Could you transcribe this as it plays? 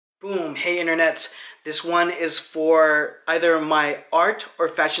Boom, hey internets. This one is for either my art or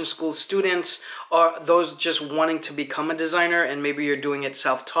fashion school students or those just wanting to become a designer, and maybe you're doing it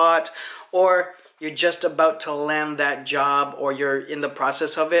self-taught, or you're just about to land that job, or you're in the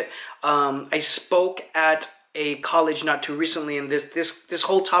process of it. I spoke at a college not too recently, and this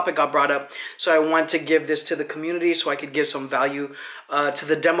whole topic got brought up, so I want to give this to the community so I could give some value to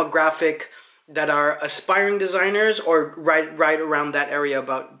the demographic that are aspiring designers, or right around that area,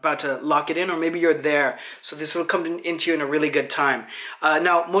 about to lock it in, or maybe you're there. So this will come into you in a really good time.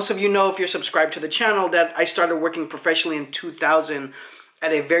 Now, most of you know, if you're subscribed to the channel, that I started working professionally in 2000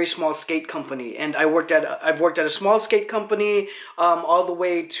 at a very small skate company, and I've worked at a small skate company all the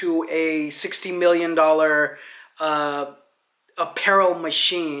way to a $60 million apparel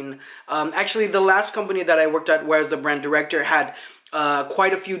machine. Actually, the last company that I worked at, where I was the brand director, had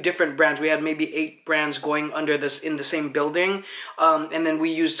quite a few different brands. We had maybe 8 brands going under this in the same building, and then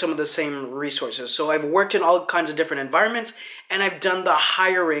we used some of the same resources. So I've worked in all kinds of different environments, and I've done the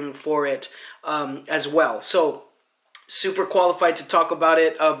hiring for it as well. So super qualified to talk about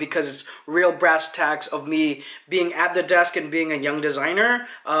it because it's real brass tacks of me being at the desk and being a young designer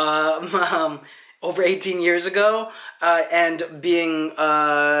over 18 years ago, and being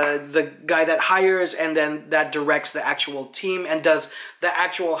the guy that hires and then that directs the actual team and does the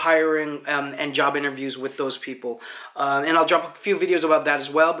actual hiring and job interviews with those people. And I'll drop a few videos about that as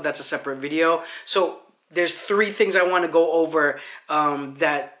well, but that's a separate video. So there's 3 things I want to go over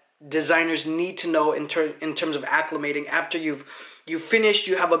that designers need to know in terms of acclimating after you've finished,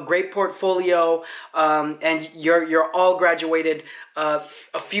 you have a great portfolio, and you're all graduated.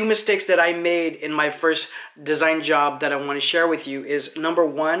 A few mistakes that I made in my first design job that I want to share with you is, number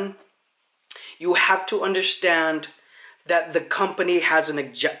 1, you have to understand that the company has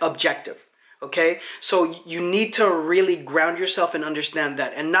an objective. Okay, so you need to really ground yourself and understand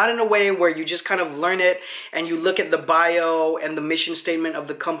that, and not in a way where you just kind of learn it and you look at the bio and the mission statement of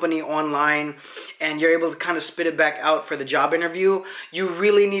the company online and you're able to kind of spit it back out for the job interview. You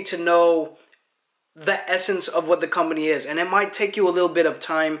really need to know the essence of what the company is, and it might take you a little bit of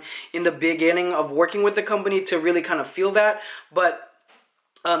time in the beginning of working with the company to really kind of feel that, but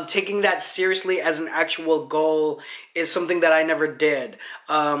taking that seriously as an actual goal is something that I never did,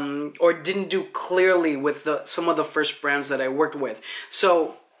 or didn't do clearly with some of the first brands that I worked with.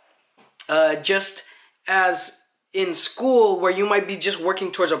 So just as in school, where you might be just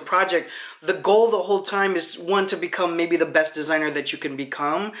working towards a project, the goal the whole time is, 1, to become maybe the best designer that you can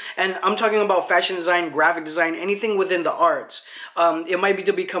become. And I'm talking about fashion design, graphic design, anything within the arts. It might be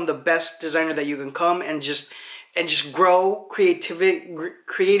to become the best designer that you can come, and just grow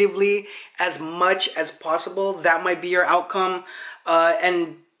creatively as much as possible. That might be your outcome.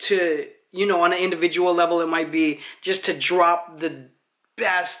 And to, on an individual level, it might be just to drop the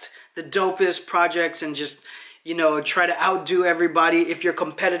best, the dopest projects and just, try to outdo everybody if you're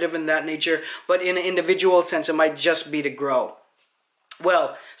competitive in that nature. But in an individual sense, it might just be to grow.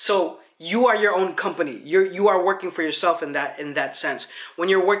 Well, so you are your own company. You are working for yourself in that sense. When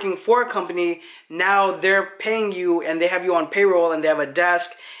you're working for a company, now they're paying you and they have you on payroll, and they have a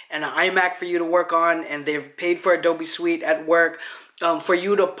desk and an iMac for you to work on, and they've paid for Adobe Suite at work for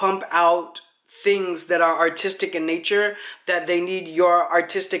you to pump out things that are artistic in nature, that they need your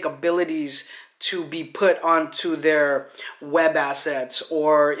artistic abilities to be put onto their web assets,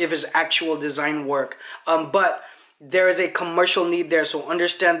 or if it's actual design work. But there is a commercial need there, so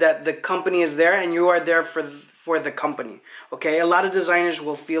understand that the company is there and you are there for the company. Okay, a lot of designers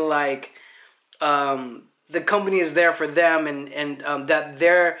will feel like the company is there for them, and that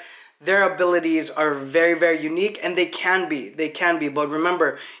their abilities are very, very unique, and they can be. But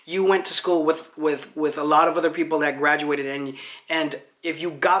remember, you went to school with a lot of other people that graduated, and if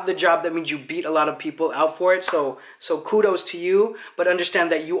you got the job, that means you beat a lot of people out for it. So kudos to you, but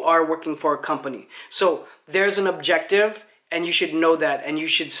understand that you are working for a company. So there's an objective, and you should know that, and you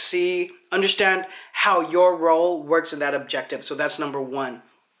should understand how your role works in that objective. So that's number 1.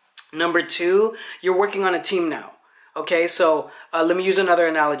 Number 2, you're working on a team now. Okay, so let me use another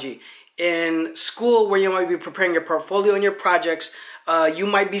analogy. In school, where you might be preparing your portfolio and your projects, you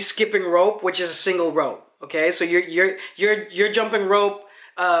might be skipping rope, which is a single rope. Okay, so you're jumping rope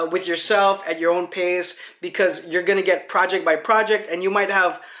with yourself at your own pace, because you're gonna get project by project, and you might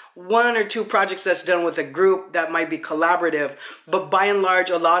have 1 or 2 projects that's done with a group that might be collaborative, but by and large,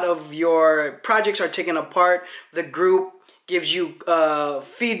 a lot of your projects are taken apart. The group gives you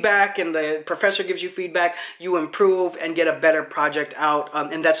feedback, and the professor gives you feedback, you improve and get a better project out,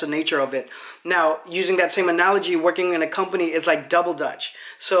 and that's the nature of it. Now, using that same analogy, working in a company is like double dutch.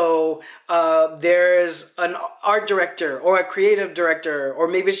 So there's an art director or a creative director, or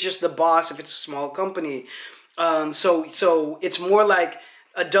maybe it's just the boss if it's a small company. So it's more like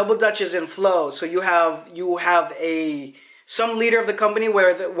a double dutch is in flow. So you have some leader of the company,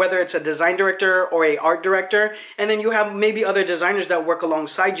 whether it's a design director or a art director, and then you have maybe other designers that work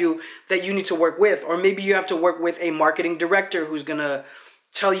alongside you that you need to work with, or maybe you have to work with a marketing director who's gonna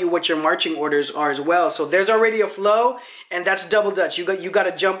tell you what your marching orders are as well. So there's already a flow, and that's double dutch. You got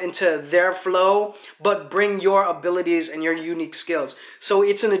to jump into their flow, but bring your abilities and your unique skills. So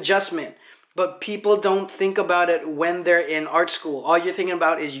it's an adjustment. But people don't think about it when they're in art school. All you're thinking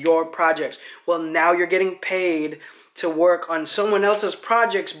about is your projects. Well, now you're getting paid to work on someone else's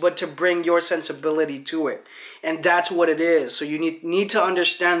projects, but to bring your sensibility to it. And that's what it is. So you need to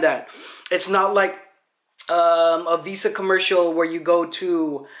understand that. It's not like a Visa commercial where you go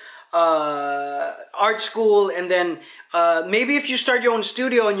to art school, and then maybe if you start your own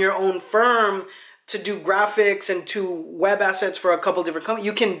studio and your own firm to do graphics and to web assets for a couple different companies,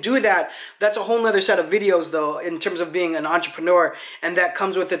 you can do that. That's a whole nother set of videos though, in terms of being an entrepreneur, and that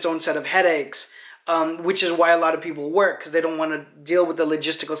comes with its own set of headaches. Which is why a lot of people work, because they don't want to deal with the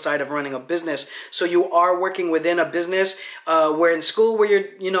logistical side of running a business. So you are working within a business, where in school where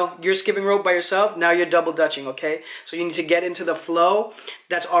you're skipping rope by yourself, now you're double dutching, okay? So you need to get into the flow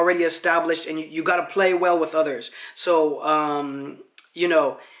that's already established, and you got to play well with others. So,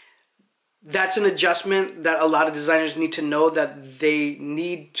 that's an adjustment that a lot of designers need to know that they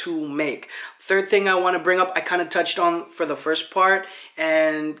need to make. Third thing I want to bring up, I kind of touched on for the first part,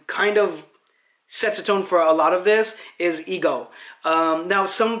 and kind of sets a tone for a lot of this, is ego. Now,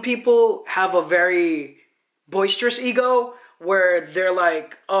 some people have a very boisterous ego where they're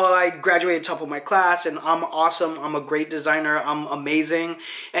like, oh, I graduated top of my class and I'm awesome, I'm a great designer, I'm amazing.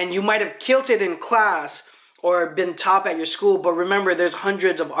 And you might have killed it in class or been top at your school, but remember, there's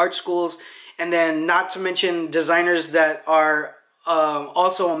hundreds of art schools, and then not to mention designers that are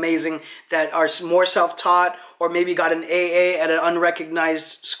also amazing, that are more self-taught, or maybe got an AA at an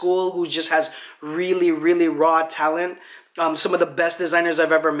unrecognized school, who just has really, really raw talent. Some of the best designers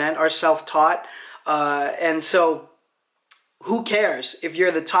I've ever met are self-taught. And so who cares if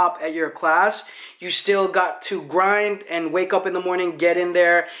you're the top at your class? You still got to grind and wake up in the morning, get in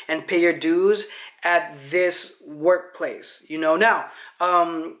there and pay your dues at this workplace. Now,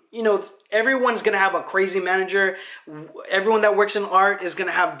 everyone's going to have a crazy manager. Everyone that works in art is going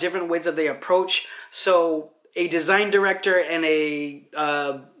to have different ways that they approach. So a design director and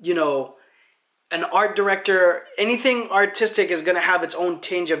an art director, anything artistic is going to have its own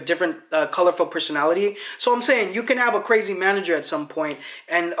tinge of different colorful personality. So I'm saying you can have a crazy manager at some point,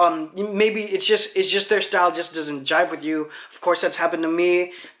 and maybe it's just their style just doesn't jive with you. Of course, that's happened to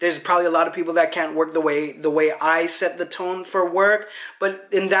me. There's probably a lot of people that can't work the way I set the tone for work, but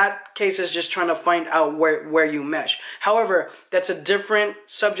in that case, it's just trying to find out where you mesh. However, that's a different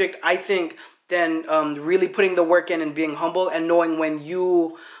subject, I think, than really putting the work in and being humble and knowing when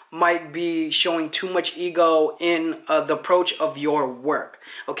you might be showing too much ego in the approach of your work.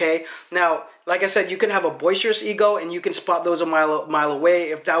 Okay, now, like I said, you can have a boisterous ego, and you can spot those a mile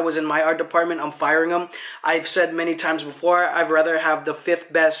away. If that was in my art department, I'm firing them. I've said many times before, I'd rather have the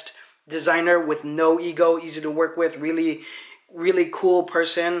 5th best designer with no ego, easy to work with, really, really cool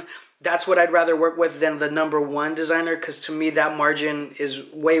person. That's what I'd rather work with than the #1 designer, because to me that margin is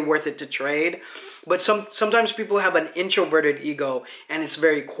way worth it to trade. But sometimes people have an introverted ego, and it's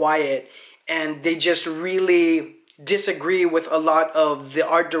very quiet, and they just really disagree with a lot of the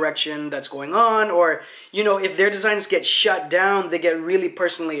art direction that's going on, or if their designs get shut down, they get really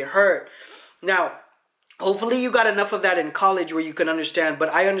personally hurt. Now, hopefully you got enough of that in college where you can understand, but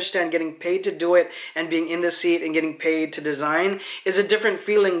I understand getting paid to do it and being in the seat and getting paid to design is a different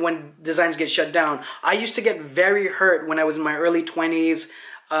feeling when designs get shut down. I used to get very hurt when I was in my early 20s,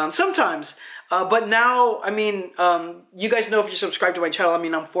 sometimes. But now, you guys know if you subscribe to my channel,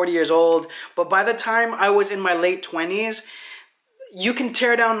 I'm 40 years old, but by the time I was in my late 20s, you can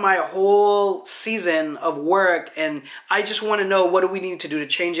tear down my whole season of work, and I just want to know, what do we need to do to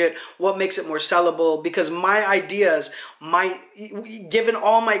change it? What makes it more sellable? Because my ideas given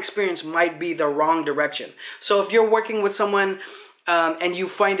all my experience, might be the wrong direction. So if you're working with someone and you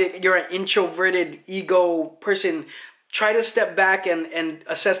find you're an introverted ego person, try to step back and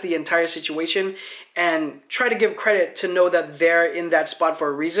assess the entire situation, and try to give credit to know that they're in that spot for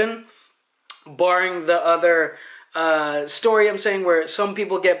a reason, barring the other story I'm saying, where some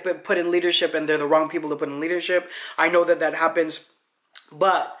people get put in leadership and they're the wrong people to put in leadership. I know that that happens,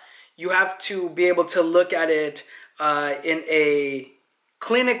 but you have to be able to look at it in a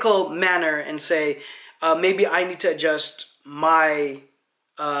clinical manner and say, maybe I need to adjust my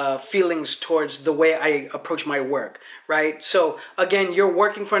feelings towards the way I approach my work, right? So again, you're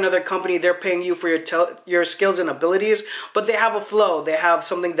working for another company, they're paying you for your skills and abilities, but they have a flow, they have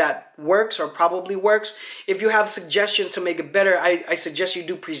something that works or probably works. If you have suggestions to make it better, I suggest you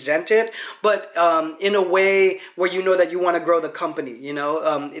do present it, but in a way where you know that you want to grow the company.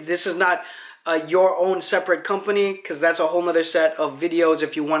 This is not your own separate company, because that's a whole nother set of videos.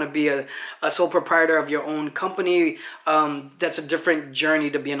 If you want to be a sole proprietor of your own company, that's a different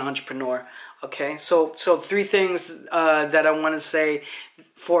journey to be an entrepreneur. Okay, so three things that I want to say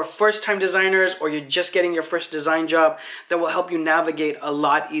for first-time designers, or you're just getting your first design job, that will help you navigate a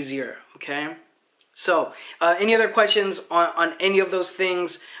lot easier. Okay. So, any other questions on any of those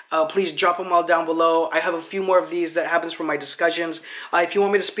things, please drop them all down below. I have a few more of these that happens from my discussions. If you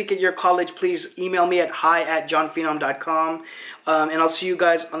want me to speak at your college, please email me at hi@johnphenom.com. And I'll see you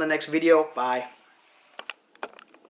guys on the next video. Bye.